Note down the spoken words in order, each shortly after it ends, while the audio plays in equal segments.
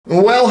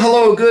Well,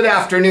 hello, good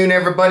afternoon,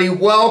 everybody.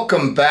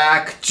 Welcome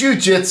back.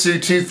 Jiu-Jitsu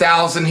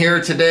 2000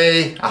 here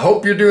today. I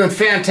hope you're doing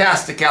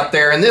fantastic out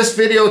there. In this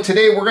video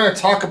today, we're going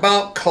to talk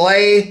about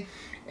clay,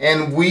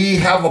 and we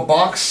have a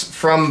box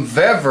from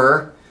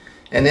Vevor,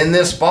 and in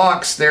this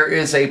box there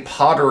is a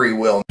pottery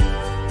wheel.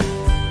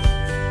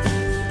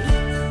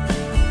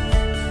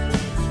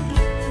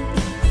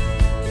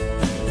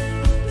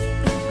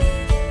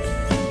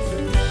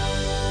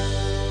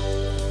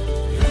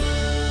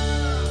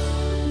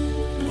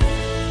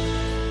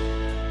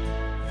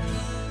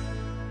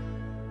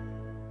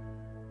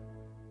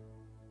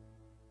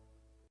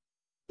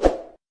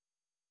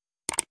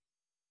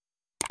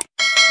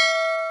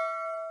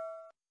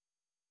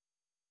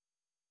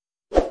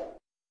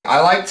 I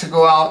like to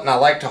go out and I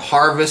like to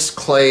harvest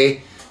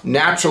clay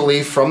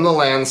naturally from the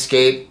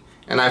landscape,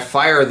 and I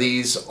fire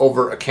these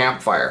over a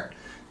campfire.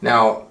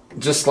 Now,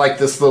 just like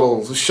this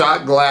little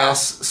shot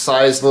glass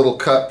sized little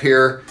cup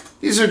here,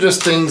 these are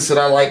just things that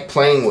I like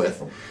playing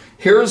with.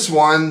 Here's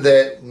one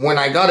that when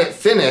I got it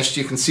finished,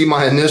 you can see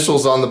my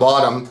initials on the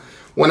bottom.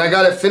 When I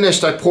got it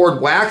finished, I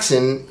poured wax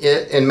in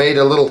it and made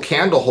a little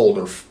candle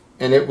holder,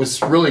 and it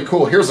was really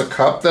cool. Here's a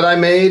cup that I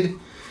made,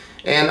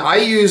 and I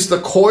use the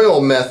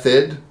coil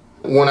method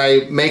when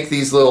I make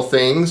these little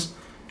things,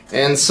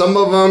 and some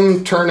of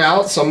them turn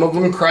out, some of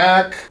them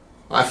crack.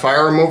 I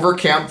fire them over a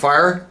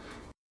campfire.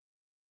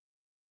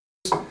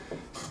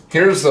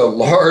 Here's a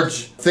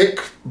large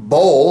thick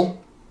bowl,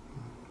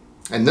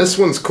 and this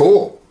one's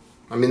cool.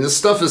 I mean, this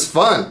stuff is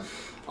fun.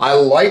 I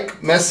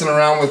like messing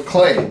around with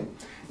clay.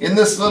 In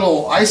this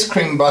little ice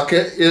cream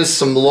bucket is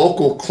some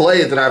local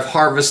clay that I've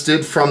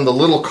harvested from the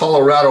Little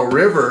Colorado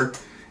River,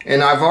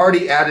 and I've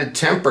already added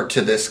temper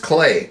to this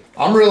clay.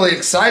 I'm really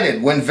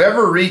excited. When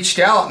Vevor reached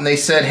out and they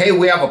said, hey,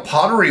 we have a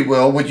pottery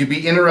wheel, would you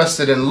be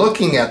interested in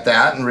looking at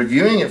that and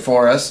reviewing it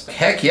for us?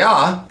 Heck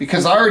yeah,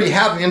 because I already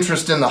have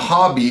interest in the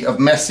hobby of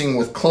messing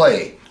with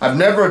clay. I've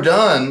never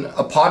done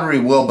a pottery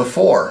wheel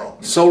before.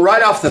 So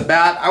right off the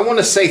bat, I want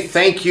to say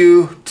thank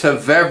you to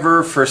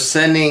Vevor for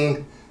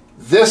sending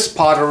this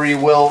pottery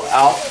wheel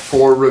out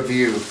for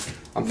review.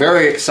 I'm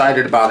very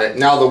excited about it.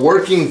 Now, the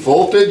working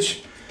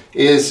voltage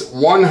is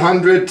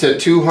 100 to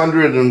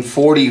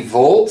 240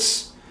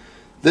 volts.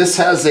 This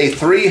has a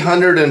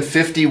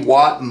 350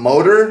 watt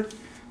motor,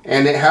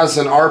 and it has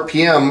an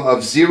RPM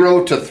of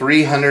 0 to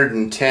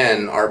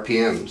 310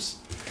 RPMs.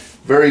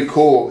 Very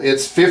cool.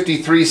 It's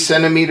 53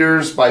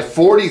 centimeters by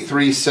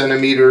 43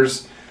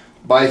 centimeters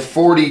by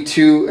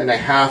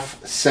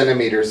 42.5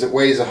 centimeters. It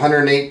weighs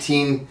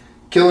 118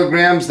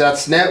 kilograms.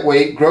 That's net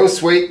weight.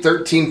 Gross weight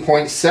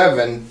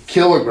 13.7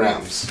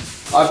 kilograms.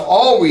 I've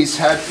always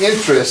had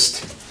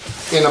interest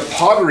in a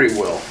pottery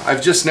wheel.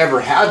 I've just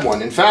never had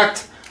one. In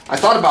fact, I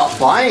thought about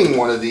buying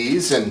one of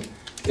these, and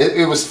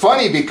it was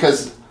funny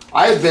because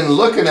I had been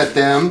looking at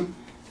them,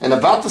 and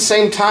about the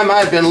same time I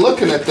had been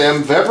looking at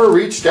them, Vevor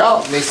reached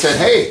out and they said,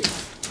 hey,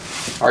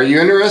 are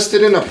you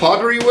interested in a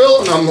pottery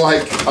wheel? And I'm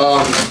like,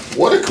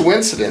 what a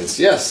coincidence.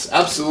 Yes,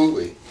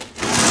 absolutely.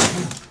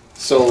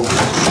 So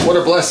what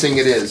a blessing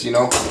it is, you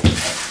know.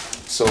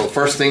 So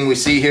first thing we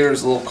see here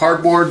is a little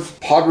cardboard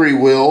pottery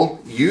wheel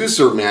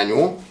user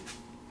manual.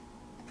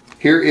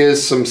 Here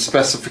is some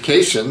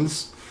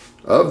specifications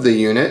of the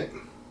unit.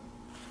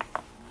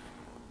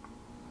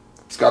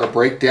 It's got a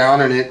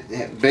breakdown, and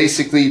it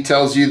basically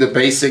tells you the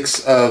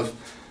basics of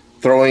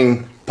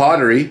throwing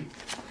pottery,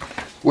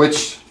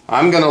 which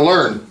I'm gonna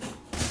learn.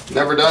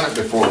 Never done it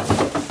before.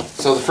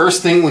 So the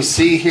first thing we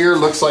see here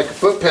looks like a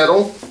foot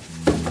pedal.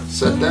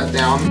 Set that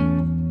down.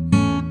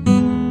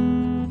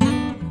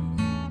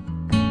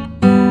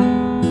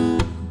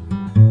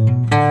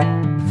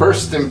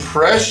 First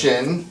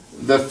impression,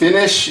 the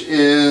finish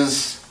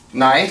is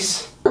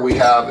nice. We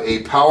have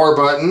a power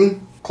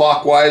button,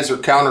 clockwise or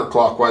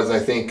counterclockwise, I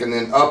think, and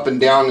then up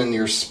and down in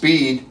your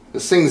speed.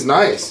 This thing's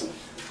nice.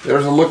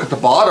 There's a look at the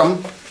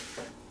bottom.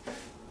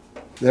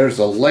 There's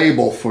a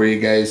label for you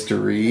guys to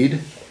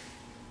read.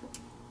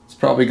 It's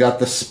probably got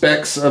the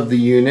specs of the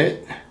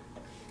unit.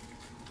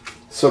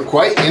 So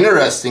quite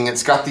interesting.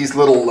 It's got these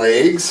little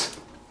legs.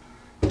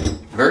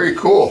 Very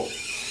cool.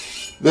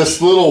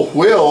 This little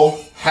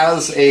wheel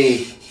has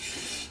a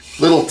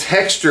little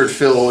textured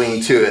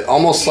feeling to it,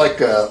 almost like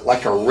a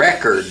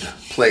record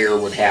player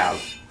would have.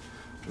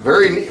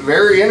 Very,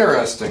 very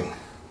interesting.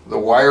 The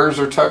wires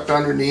are tucked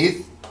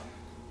underneath.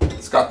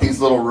 It's got these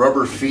little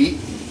rubber feet.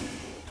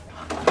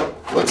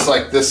 Looks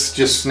like this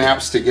just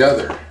snaps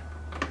together.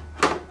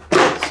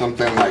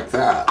 Something like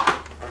that.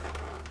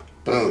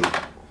 Boom.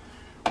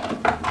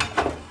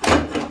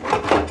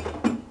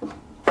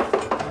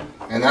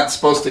 And that's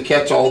supposed to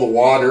catch all the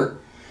water.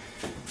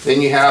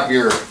 Then you have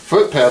your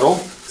foot pedal.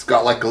 It's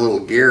got like a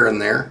little gear in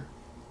there.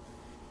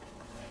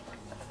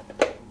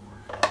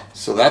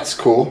 So that's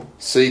cool.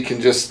 So you can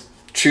just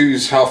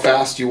choose how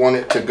fast you want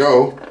it to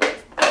go.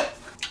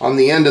 On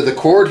the end of the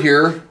cord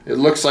here, it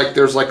looks like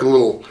there's like a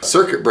little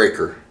circuit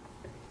breaker.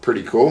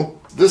 Pretty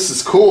cool. This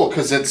is cool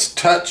because it's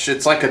touch.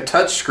 It's like a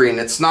touch screen.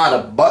 It's not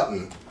a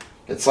button.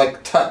 It's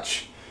like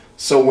touch.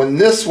 So when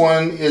this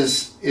one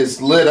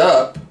is lit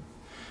up,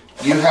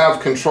 you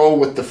have control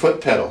with the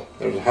foot pedal.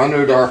 There's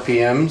 100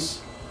 RPMs,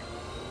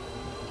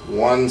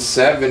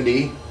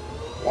 170,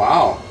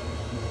 wow,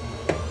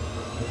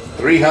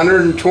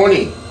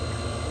 320.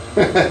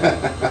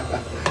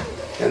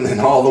 And then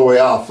all the way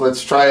off.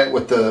 Let's try it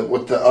with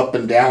the up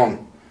and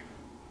down.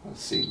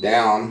 Let's see,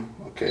 down.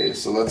 Okay,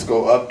 so let's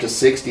go up to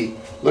 60.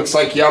 Looks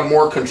like you have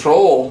more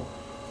control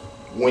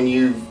when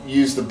you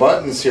use the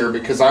buttons here,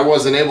 because I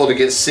wasn't able to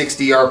get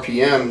 60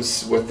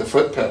 RPMs with the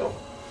foot pedal.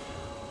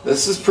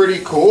 This is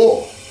pretty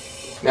cool.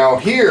 Now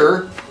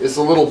here is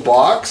a little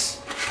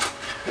box,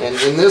 and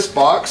in this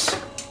box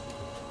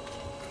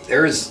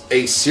there's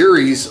a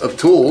series of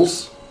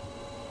tools.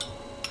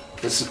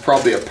 This is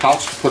probably a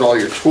pouch to put all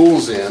your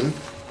tools in.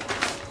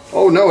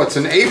 Oh no, it's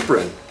an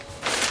apron.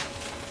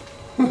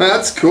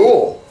 That's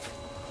cool.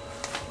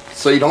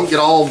 So you don't get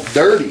all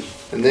dirty.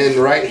 And then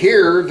right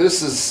here,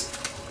 this is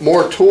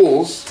more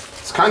tools.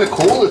 It's kind of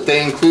cool that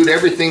they include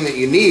everything that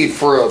you need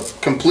for a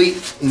complete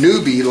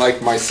newbie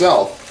like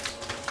myself.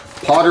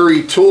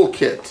 Pottery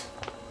toolkit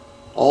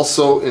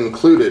also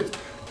included.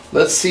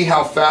 Let's see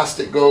how fast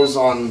it goes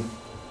on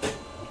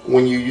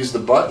when you use the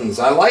buttons.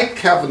 I like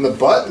having the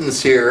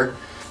buttons here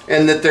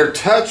and that they're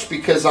touch,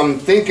 because I'm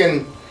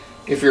thinking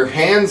if your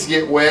hands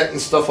get wet and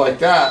stuff like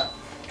that,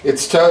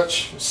 it's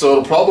touch, so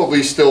it'll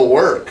probably still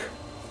work.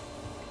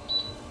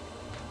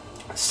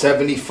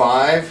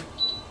 75.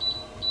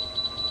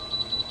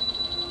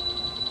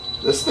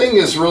 This thing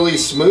is really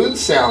smooth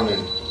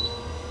sounding.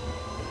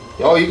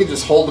 Oh, you can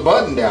just hold the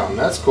button down.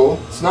 That's cool.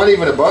 It's not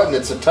even a button,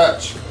 it's a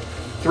touch.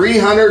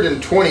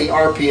 320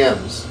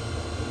 RPMs.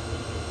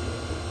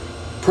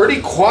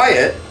 Pretty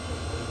quiet.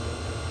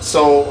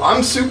 So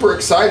I'm super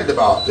excited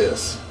about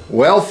this.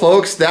 Well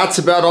folks, that's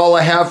about all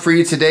I have for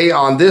you today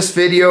on this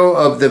video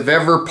of the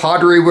Vevor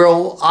pottery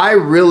wheel. I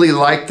really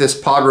like this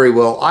pottery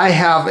wheel. I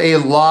have a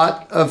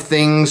lot of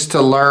things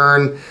to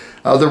learn.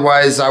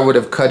 Otherwise I would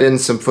have cut in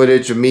some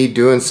footage of me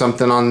doing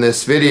something on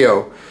this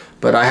video.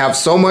 But I have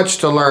so much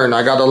to learn.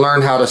 I got to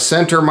learn how to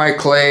center my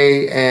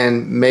clay,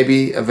 and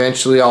maybe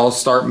eventually I'll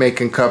start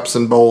making cups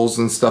and bowls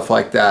and stuff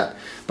like that.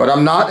 But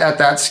I'm not at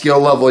that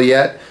skill level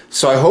yet.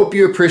 So I hope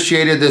you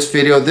appreciated this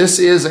video. This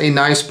is a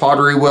nice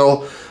pottery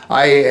wheel.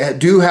 I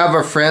do have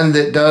a friend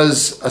that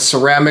does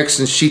ceramics,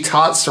 and she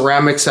taught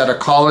ceramics at a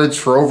college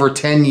for over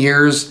 10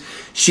 years.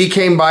 She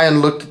came by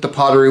and looked at the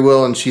pottery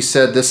wheel, and she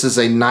said this is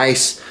a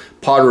nice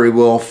pottery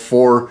wheel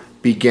for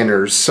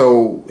beginners.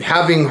 So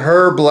having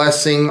her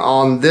blessing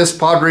on this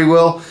pottery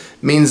wheel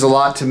means a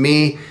lot to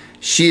me.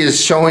 She is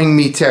showing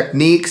me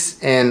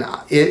techniques, and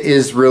it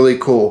is really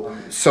cool.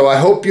 So I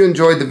hope you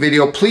enjoyed the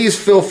video. Please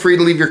feel free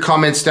to leave your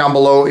comments down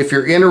below. If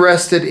you're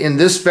interested in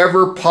this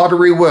Vevor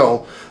pottery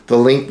wheel, the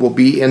link will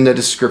be in the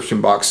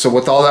description box. So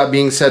with all that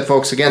being said,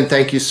 folks, again,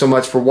 thank you so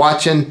much for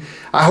watching.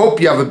 I hope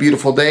you have a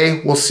beautiful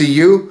day. We'll see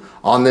you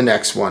on the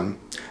next one.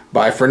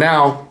 Bye for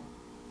now.